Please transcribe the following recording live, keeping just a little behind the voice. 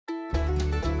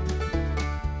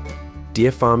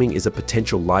deer farming is a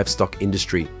potential livestock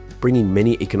industry, bringing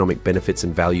many economic benefits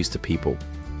and values to people.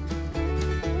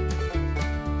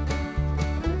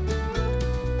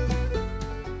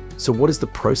 So what is the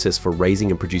process for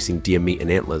raising and producing deer meat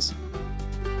and antlers?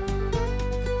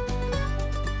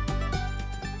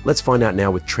 Let's find out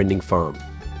now with Trending Farm.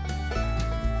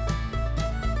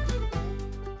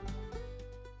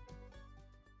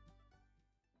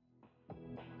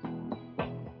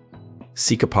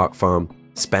 Sika Park Farm,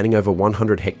 spanning over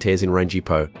 100 hectares in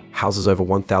Rangipo, houses over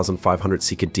 1,500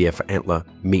 Sika deer for antler,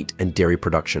 meat and dairy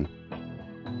production.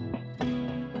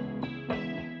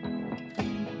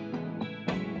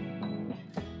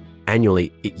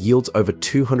 Annually, it yields over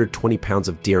 220 pounds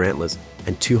of deer antlers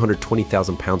and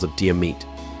 220,000 pounds of deer meat.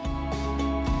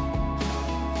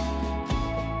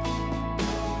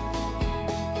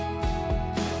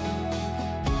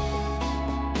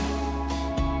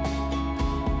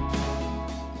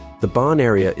 The barn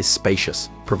area is spacious,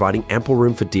 providing ample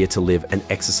room for deer to live and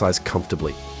exercise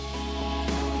comfortably.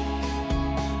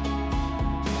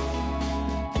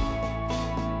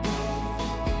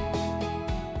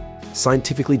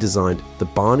 Scientifically designed, the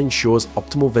barn ensures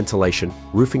optimal ventilation,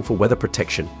 roofing for weather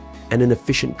protection, and an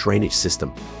efficient drainage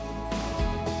system.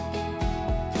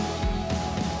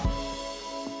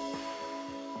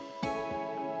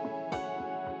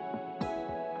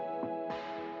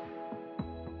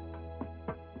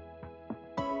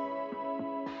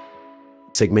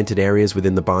 Segmented areas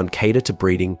within the barn cater to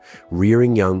breeding,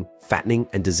 rearing young, fattening,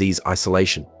 and disease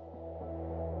isolation.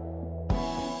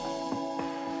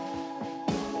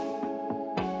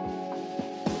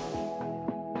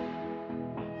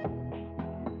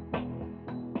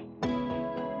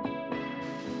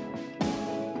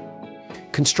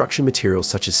 Construction materials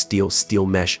such as steel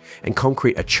mesh, and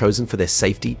concrete are chosen for their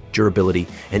safety, durability,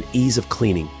 and ease of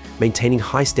cleaning, maintaining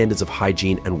high standards of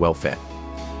hygiene and welfare.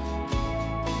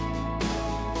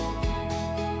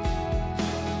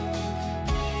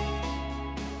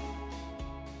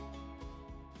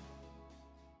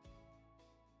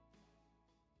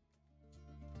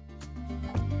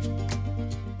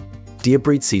 Deer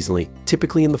breed seasonally,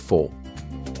 typically in the fall.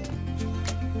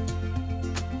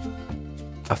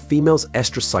 A female's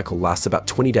estrus cycle lasts about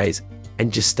 20 days,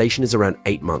 and gestation is around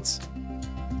 8 months.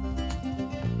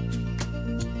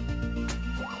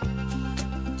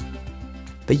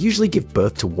 They usually give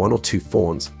birth to 1 or 2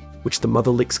 fawns, which the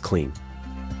mother licks clean.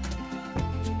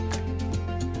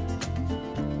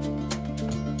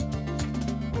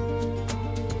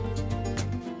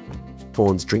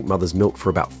 Fawns drink mother's milk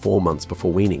for about 4 months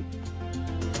before weaning.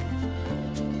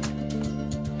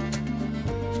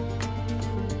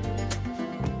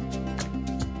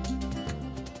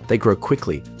 They grow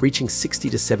quickly, reaching 60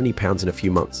 to 70 pounds in a few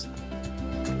months.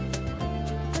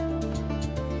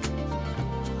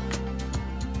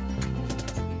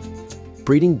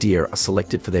 Breeding deer are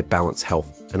selected for their balance,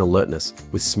 health, and alertness,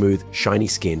 with smooth, shiny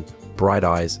skin, bright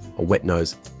eyes, a wet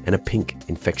nose, and a pink,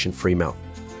 infection-free mouth.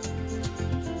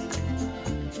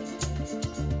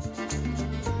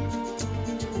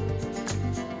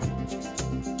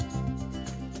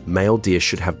 Male deer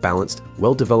should have balanced,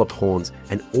 well-developed horns,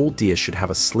 and all deer should have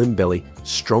a slim belly,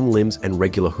 strong limbs, and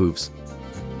regular hooves.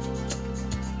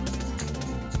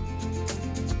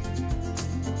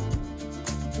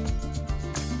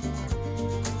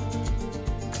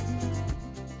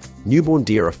 Newborn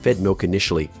deer are fed milk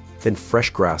initially, then fresh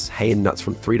grass, hay, and nuts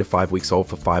from 3 to 5 weeks old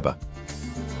for fiber.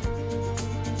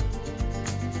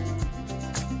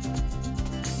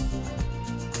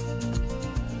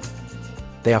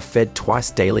 They are fed twice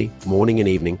daily, morning and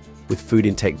evening, with food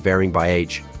intake varying by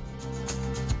age.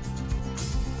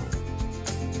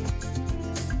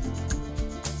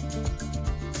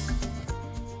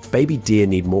 Baby deer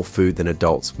need more food than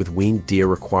adults, with weaned deer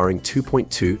requiring 2.2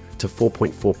 to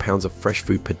 4.4 pounds of fresh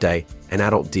food per day, and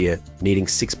adult deer needing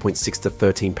 6.6 to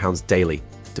 13 pounds daily,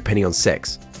 depending on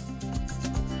sex.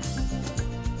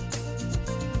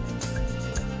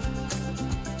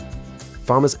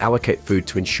 Farmers allocate food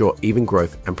to ensure even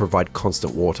growth and provide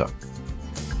constant water.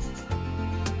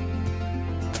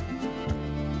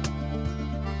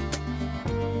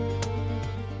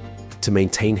 To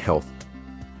maintain health,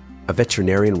 a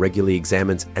veterinarian regularly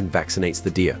examines and vaccinates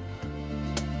the deer.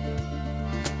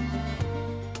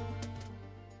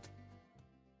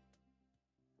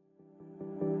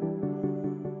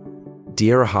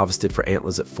 Deer are harvested for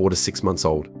antlers at 4 to 6 months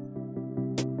old.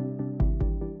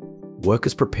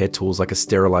 Workers prepare tools like a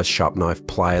sterilized sharp knife,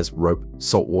 pliers, rope,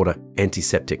 salt water,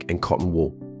 antiseptic, and cotton wool.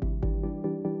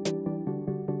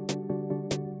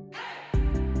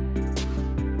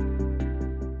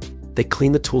 They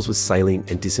clean the tools with saline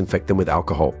and disinfect them with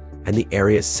alcohol, and the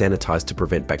area is sanitized to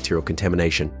prevent bacterial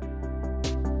contamination.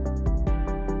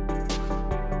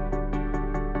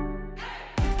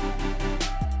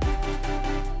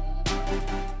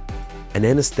 An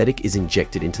anesthetic is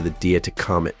injected into the deer to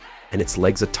calm it, and its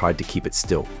legs are tied to keep it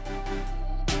still.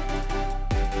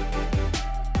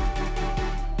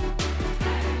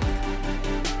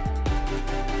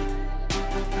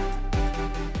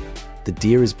 The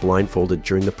deer is blindfolded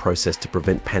during the process to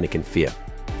prevent panic and fear.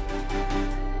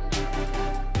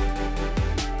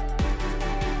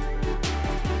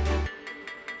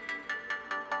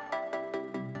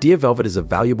 Deer velvet is a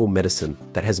valuable medicine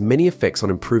that has many effects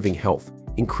on improving health,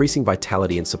 increasing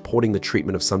vitality, and supporting the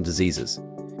treatment of some diseases.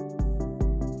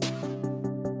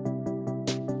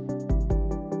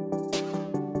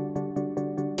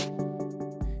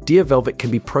 Deer velvet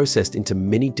can be processed into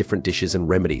many different dishes and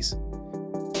remedies.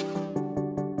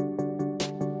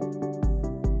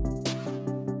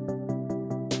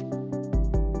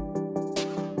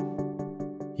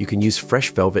 You can use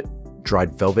fresh velvet,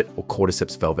 dried velvet, or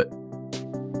cordyceps velvet.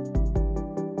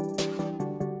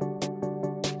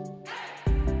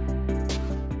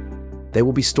 They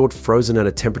will be stored frozen at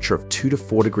a temperature of 2 to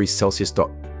 4 degrees Celsius.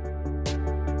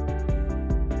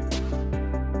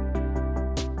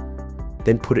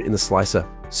 Then put it in the slicer,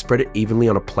 spread it evenly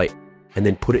on a plate, and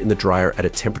then put it in the dryer at a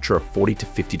temperature of 40 to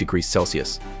 50 degrees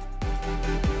Celsius.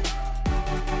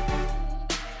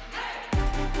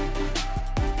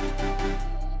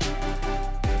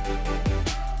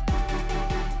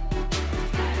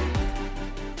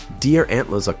 Deer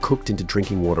antlers are cooked into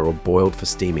drinking water or boiled for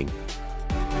steaming.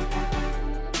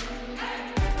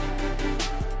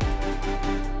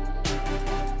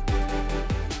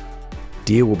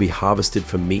 Deer will be harvested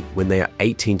for meat when they are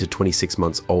 18 to 26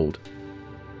 months old.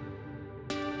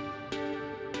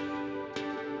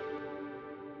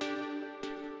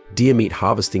 Deer meat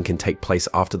harvesting can take place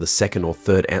after the second or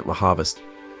third antler harvest.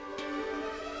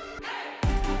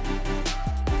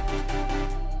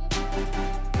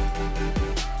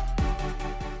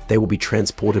 They will be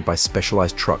transported by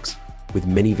specialized trucks with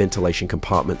many ventilation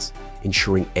compartments,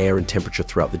 ensuring air and temperature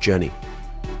throughout the journey.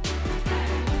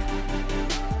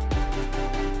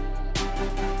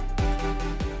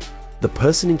 The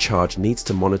person in charge needs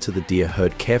to monitor the deer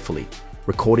herd carefully,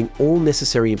 recording all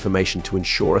necessary information to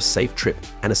ensure a safe trip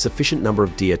and a sufficient number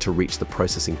of deer to reach the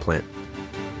processing plant.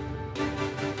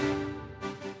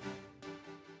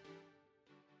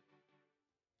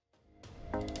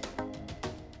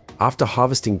 After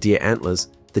harvesting deer antlers,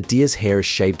 the deer's hair is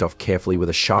shaved off carefully with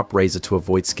a sharp razor to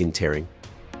avoid skin tearing.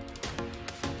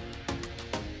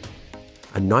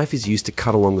 A knife is used to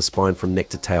cut along the spine from neck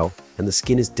to tail, and the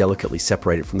skin is delicately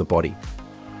separated from the body.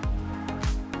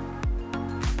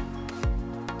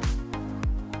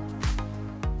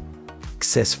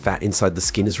 Excess fat inside the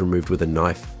skin is removed with a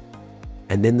knife,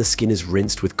 and then the skin is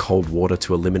rinsed with cold water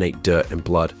to eliminate dirt and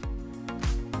blood.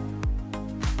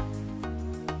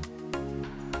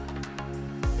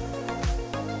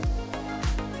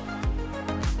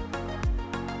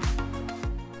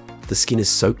 The skin is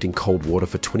soaked in cold water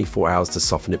for 24 hours to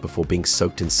soften it before being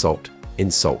soaked in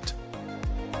salt.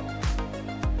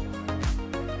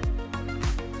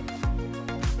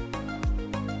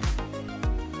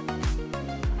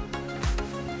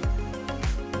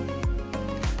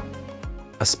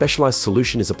 A specialized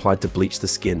solution is applied to bleach the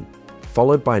skin,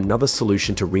 followed by another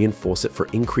solution to reinforce it for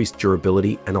increased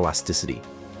durability and elasticity.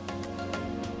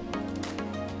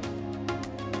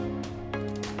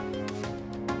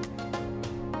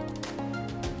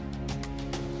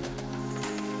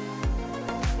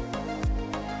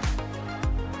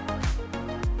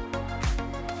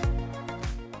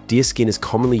 Deer skin is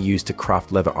commonly used to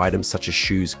craft leather items such as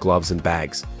shoes, gloves, and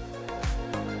bags.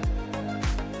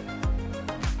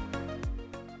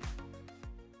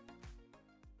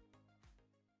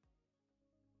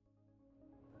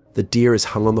 The deer is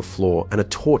hung on the floor and a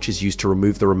torch is used to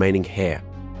remove the remaining hair.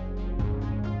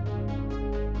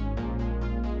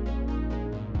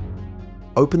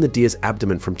 Open the deer's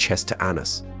abdomen from chest to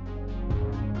anus.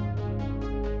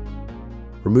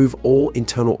 Remove all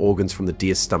internal organs from the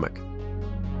deer's stomach.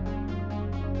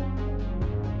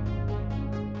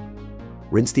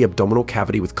 Rinse the abdominal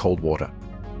cavity with cold water.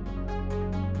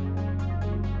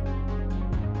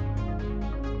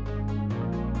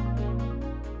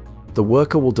 The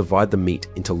worker will divide the meat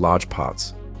into large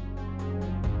parts.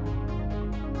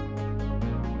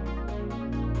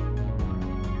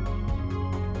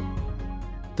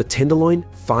 The tenderloin,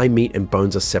 thigh meat, and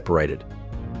bones are separated.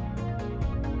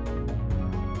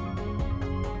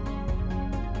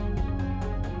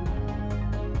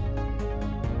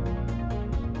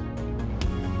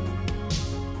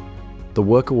 The the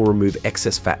worker will remove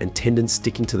excess fat and tendons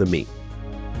sticking to the meat.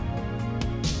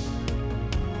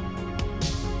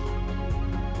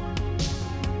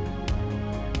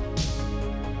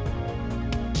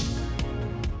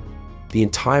 The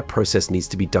entire process needs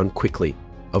to be done quickly.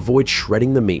 Avoid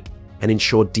shredding the meat and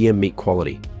ensure deer meat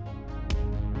quality.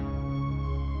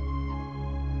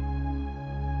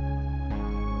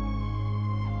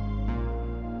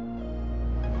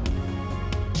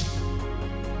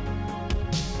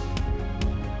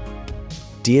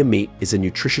 Deer meat is a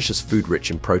nutritious food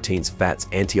rich in proteins, fats,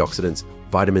 antioxidants,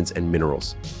 vitamins, and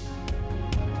minerals.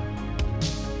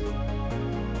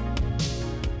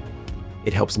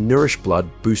 It helps nourish blood,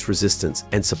 boost resistance,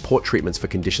 and support treatments for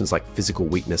conditions like physical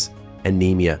weakness,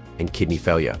 anemia, and kidney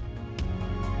failure.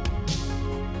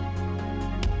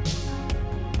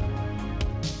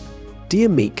 Deer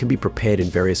meat can be prepared in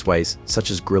various ways,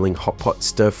 such as grilling, hot pot,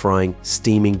 stir frying,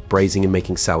 steaming, braising, and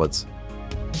making salads.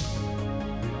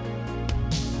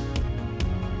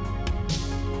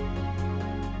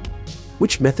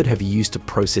 Which method have you used to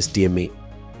process deer meat?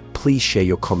 Please share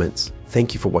your comments.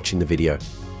 Thank you for watching the video.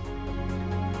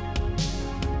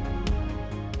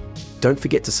 Don't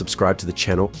forget to subscribe to the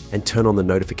channel and turn on the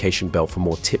notification bell for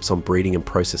more tips on breeding and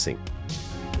processing.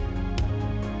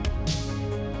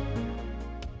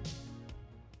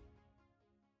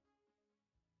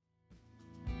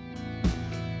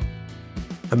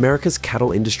 America's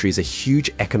cattle industry is a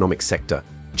huge economic sector,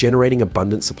 generating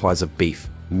abundant supplies of beef,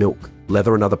 milk,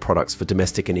 leather, and other products for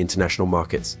domestic and international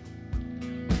markets.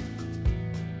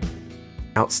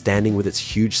 Outstanding with its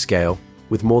huge scale,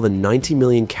 with more than 90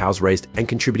 million cows raised and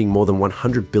contributing more than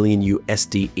 100 billion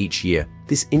USD each year,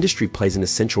 this industry plays an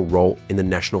essential role in the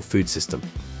national food system.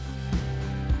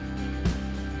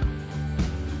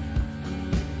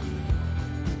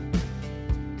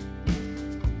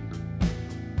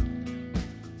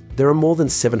 There are more than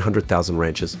 700,000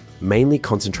 ranches, mainly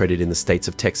concentrated in the states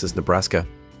of Texas, Nebraska,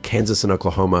 Kansas, and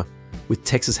Oklahoma, with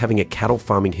Texas having a cattle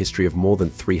farming history of more than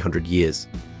 300 years.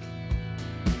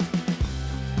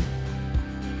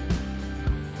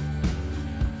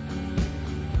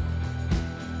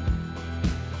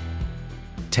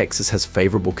 Texas has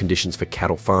favorable conditions for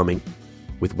cattle farming,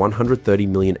 with 130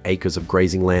 million acres of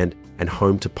grazing land and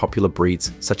home to popular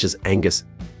breeds such as Angus,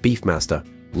 Beefmaster,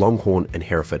 Longhorn, and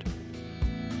Hereford.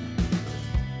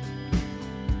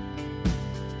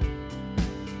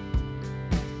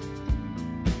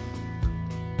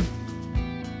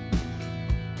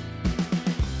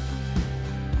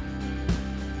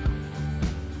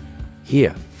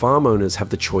 Here, farm owners have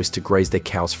the choice to graze their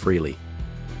cows freely.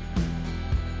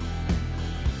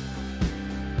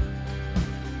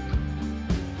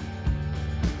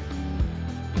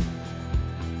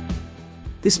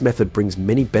 This method brings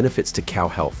many benefits to cow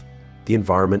health, the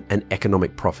environment, and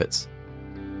economic profits.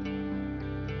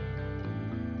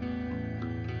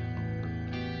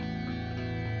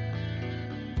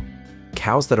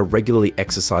 Cows that are regularly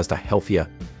exercised are healthier,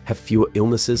 have fewer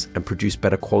illnesses, and produce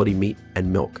better quality meat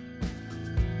and milk.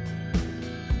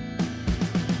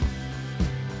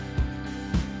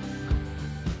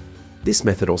 This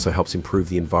method also helps improve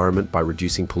the environment by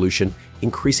reducing pollution,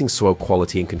 increasing soil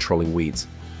quality, and controlling weeds.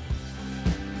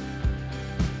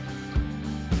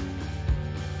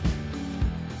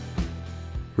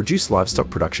 Reduce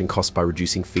livestock production costs by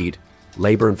reducing feed,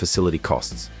 labor, and facility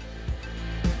costs.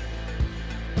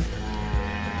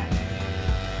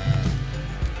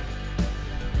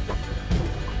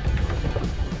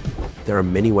 There are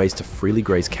many ways to freely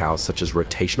graze cows, such as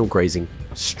rotational grazing,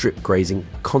 strip grazing,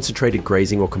 concentrated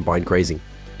grazing, or combined grazing.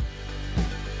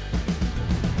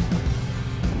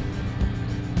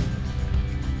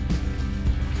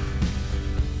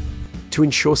 To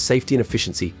ensure safety and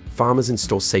efficiency, farmers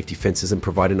install safety fences and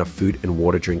provide enough food and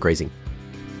water during grazing.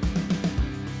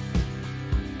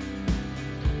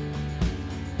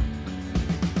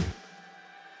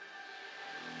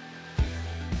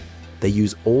 They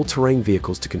use all-terrain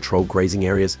vehicles to control grazing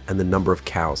areas and the number of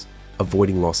cows,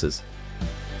 avoiding losses.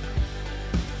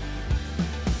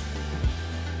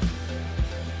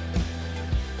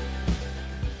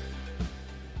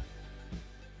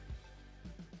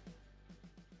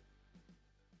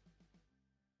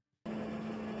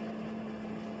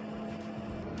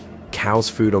 Cows'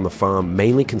 food on the farm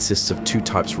mainly consists of two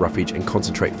types: roughage and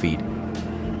concentrate feed.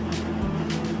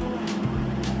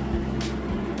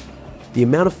 The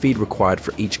amount of feed required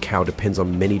for each cow depends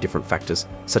on many different factors,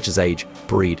 such as age,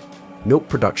 breed, milk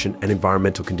production, and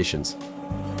environmental conditions.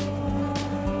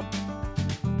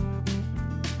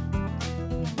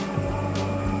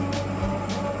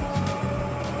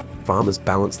 Farmers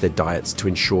balance their diets to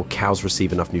ensure cows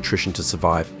receive enough nutrition to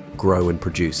survive, grow, and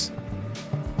produce.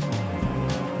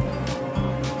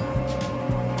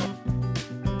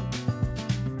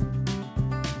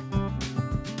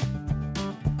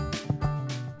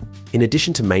 In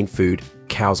addition to main food,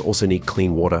 cows also need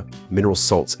clean water, mineral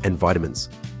salts, and vitamins.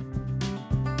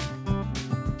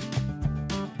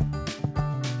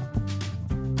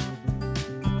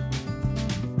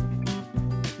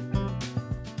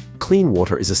 Clean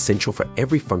water is essential for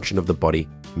every function of the body.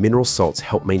 Mineral salts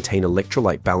help maintain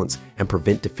electrolyte balance and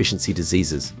prevent deficiency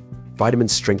diseases.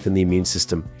 Vitamins strengthen the immune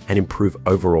system and improve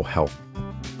overall health.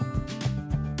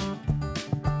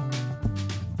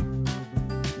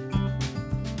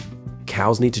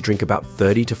 Cows need to drink about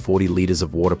 30 to 40 liters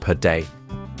of water per day.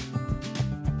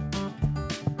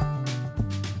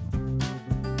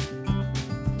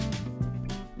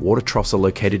 Water troughs are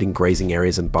located in grazing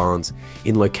areas and barns,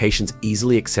 in locations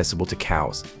easily accessible to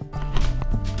cows.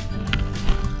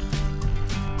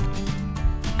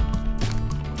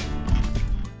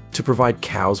 To provide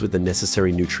cows with the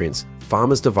necessary nutrients,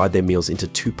 farmers divide their meals into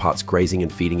two parts: grazing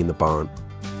and feeding in the barn.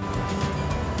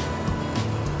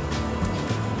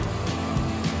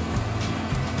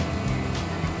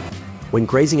 When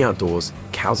grazing outdoors,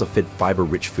 cows are fed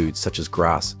fiber-rich foods such as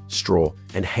grass, straw,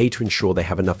 and hay to ensure they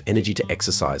have enough energy to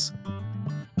exercise.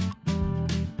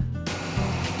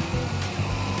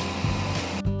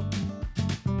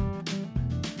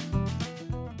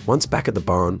 Once back at the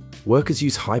barn, workers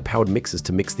use high-powered mixers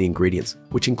to mix the ingredients,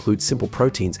 which include simple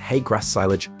proteins, hay grass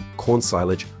silage, corn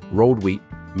silage, rolled wheat,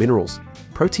 minerals,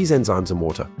 protease enzymes, and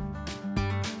water.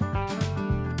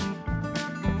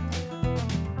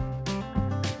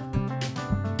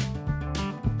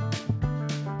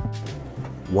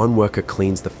 One worker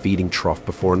cleans the feeding trough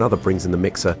before another brings in the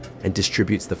mixer and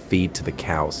distributes the feed to the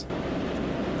cows.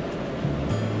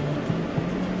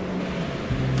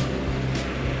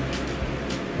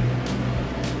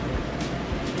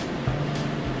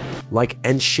 Like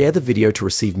and share the video to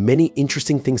receive many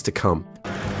interesting things to come.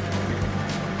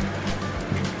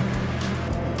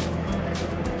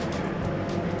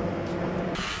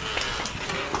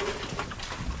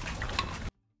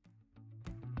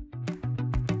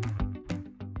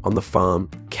 On the farm,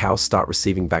 cows start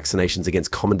receiving vaccinations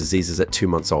against common diseases at 2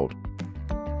 months old.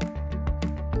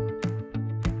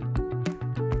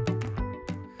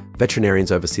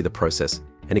 Veterinarians oversee the process,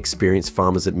 and experienced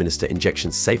farmers administer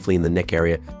injections safely in the neck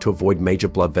area to avoid major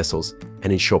blood vessels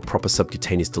and ensure proper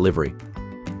subcutaneous delivery.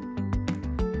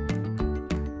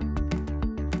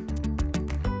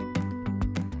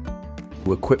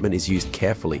 Equipment is used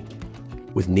carefully,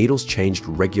 with needles changed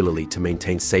regularly to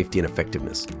maintain safety and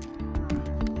effectiveness.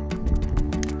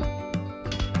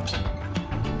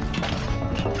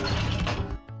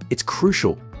 It's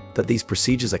crucial that these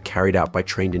procedures are carried out by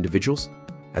trained individuals,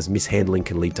 as mishandling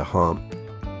can lead to harm.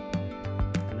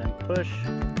 And then push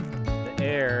the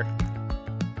air.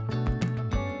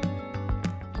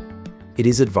 It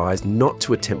is advised not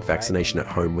to attempt vaccination at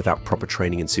home without proper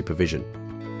training and supervision.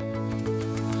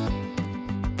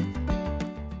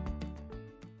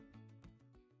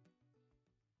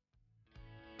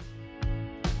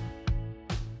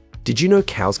 Did you know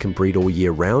cows can breed all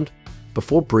year round?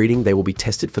 Before breeding, they will be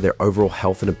tested for their overall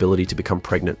health and ability to become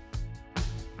pregnant.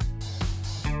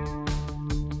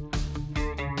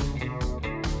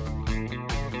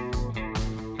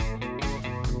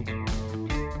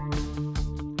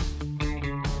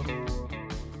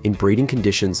 In breeding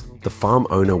conditions, the farm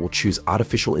owner will choose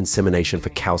artificial insemination for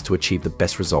cows to achieve the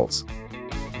best results.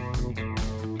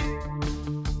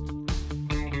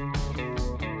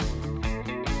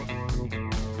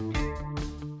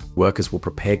 Workers will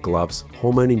prepare gloves,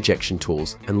 hormone injection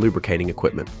tools, and lubricating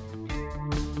equipment.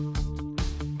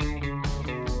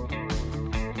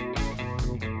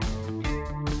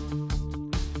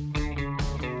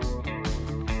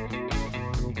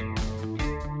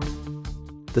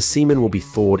 The semen will be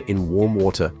thawed in warm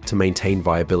water to maintain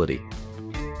viability.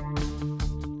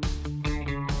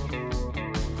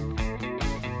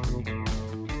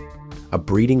 A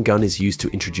breeding gun is used to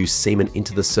introduce semen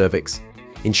into the cervix,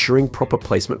 ensuring proper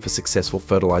placement for successful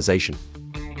fertilization.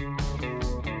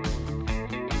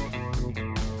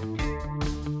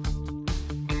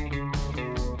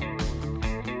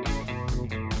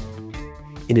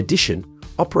 In addition,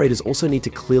 operators also need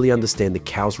to clearly understand the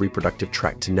cow's reproductive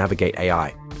tract to navigate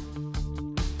AI.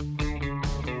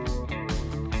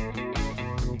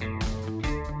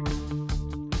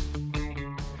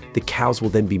 The cows will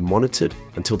then be monitored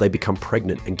until they become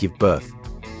pregnant and give birth.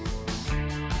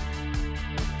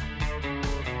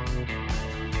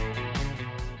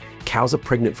 Cows are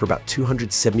pregnant for about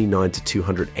 279 to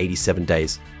 287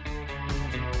 days.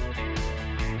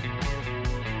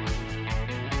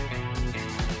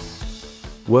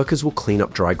 Workers will clean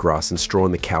up dry grass and straw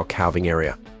in the cow calving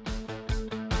area.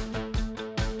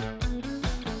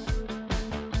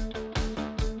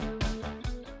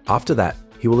 After that,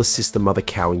 he will assist the mother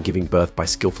cow in giving birth by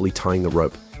skillfully tying the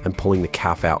rope and pulling the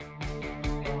calf out.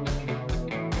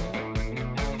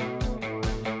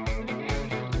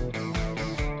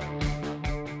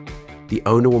 The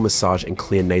owner will massage and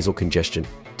clear nasal congestion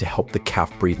to help the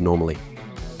calf breathe normally.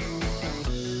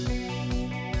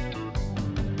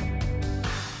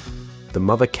 The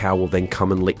mother cow will then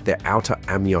come and lick their outer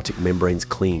amniotic membranes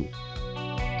clean.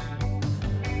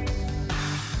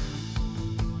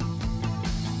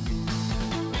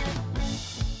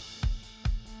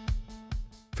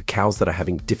 For cows that are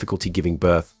having difficulty giving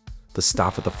birth, the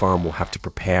staff at the farm will have to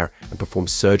prepare and perform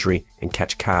surgery and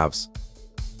catch calves.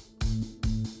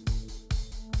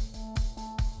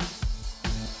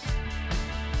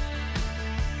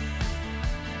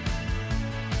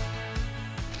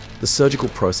 The surgical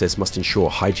process must ensure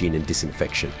hygiene and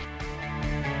disinfection.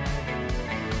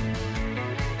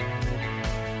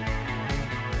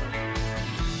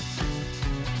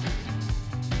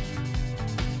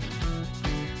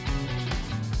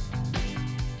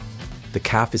 The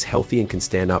calf is healthy and can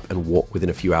stand up and walk within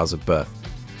a few hours of birth.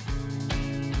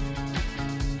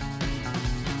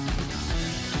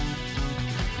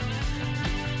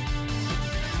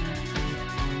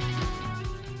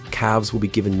 Calves will be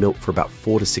given milk for about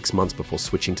 4 to 6 months before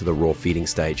switching to the raw feeding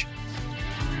stage.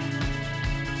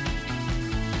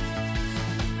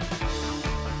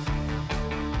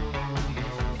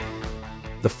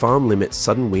 The farm limits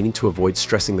sudden weaning to avoid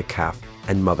stressing the calf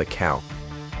and mother cow.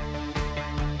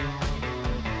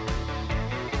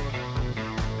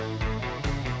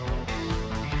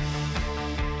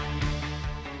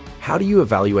 How do you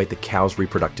evaluate the cow's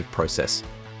reproductive process?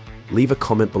 Leave a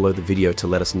comment below the video to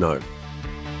let us know.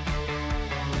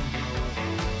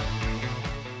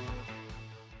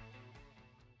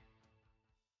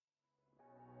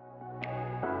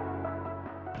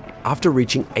 After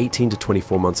reaching 18 to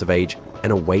 24 months of age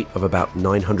and a weight of about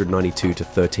 992 to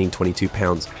 1322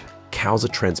 pounds, cows are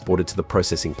transported to the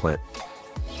processing plant.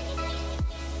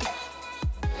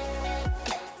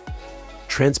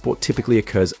 Transport typically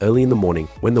occurs early in the morning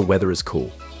when the weather is cool.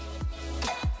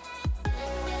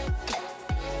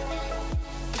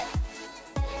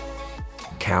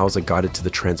 Cows are guided to the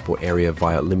transport area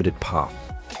via a limited path.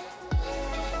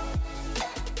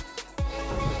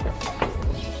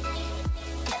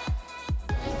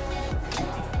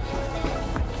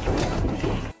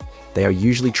 They are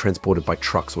usually transported by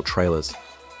trucks or trailers.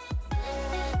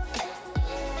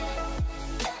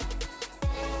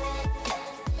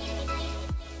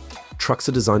 Trucks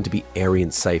are designed to be airy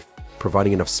and safe,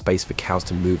 providing enough space for cows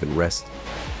to move and rest.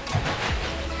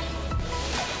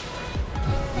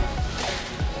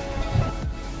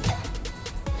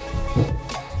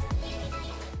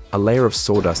 A layer of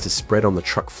sawdust is spread on the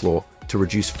truck floor to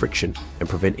reduce friction and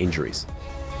prevent injuries.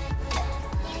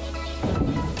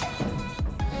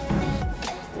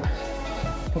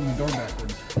 Put my door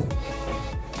backwards.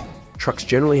 Trucks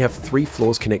generally have 3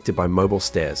 floors connected by mobile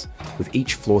stairs, with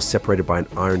each floor separated by an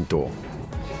iron door.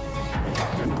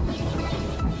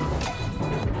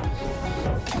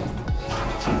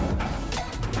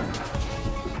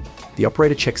 The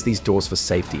operator checks these doors for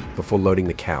safety before loading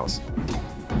the cows.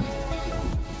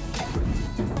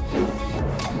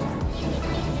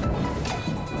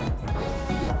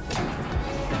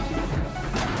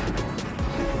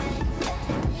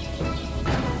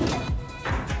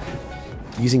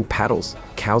 Using paddles,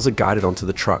 cows are guided onto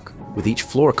the truck, with each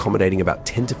floor accommodating about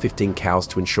 10 to 15 cows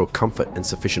to ensure comfort and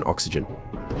sufficient oxygen.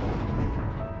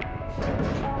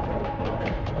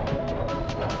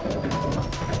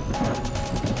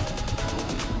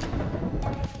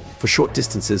 For short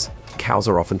distances, cows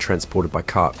are often transported by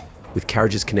cart, with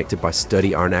carriages connected by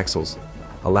sturdy iron axles,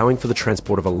 allowing for the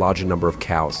transport of a larger number of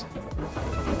cows.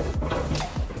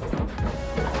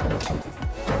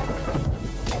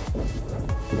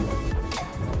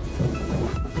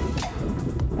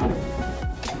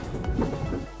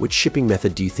 Which shipping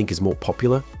method do you think is more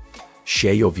popular?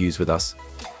 Share your views with us.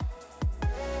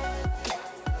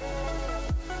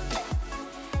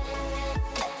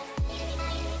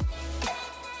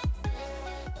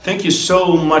 Thank you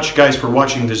so much guys for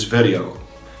watching this video.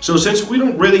 So since we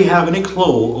don't really have any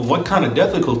clue of what kind of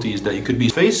difficulties that you could be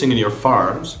facing in your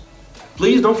farms,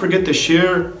 please don't forget to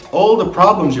share all the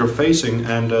problems you're facing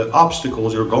and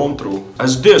obstacles you're going through,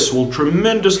 as this will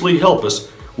tremendously help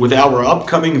us with our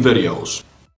upcoming videos.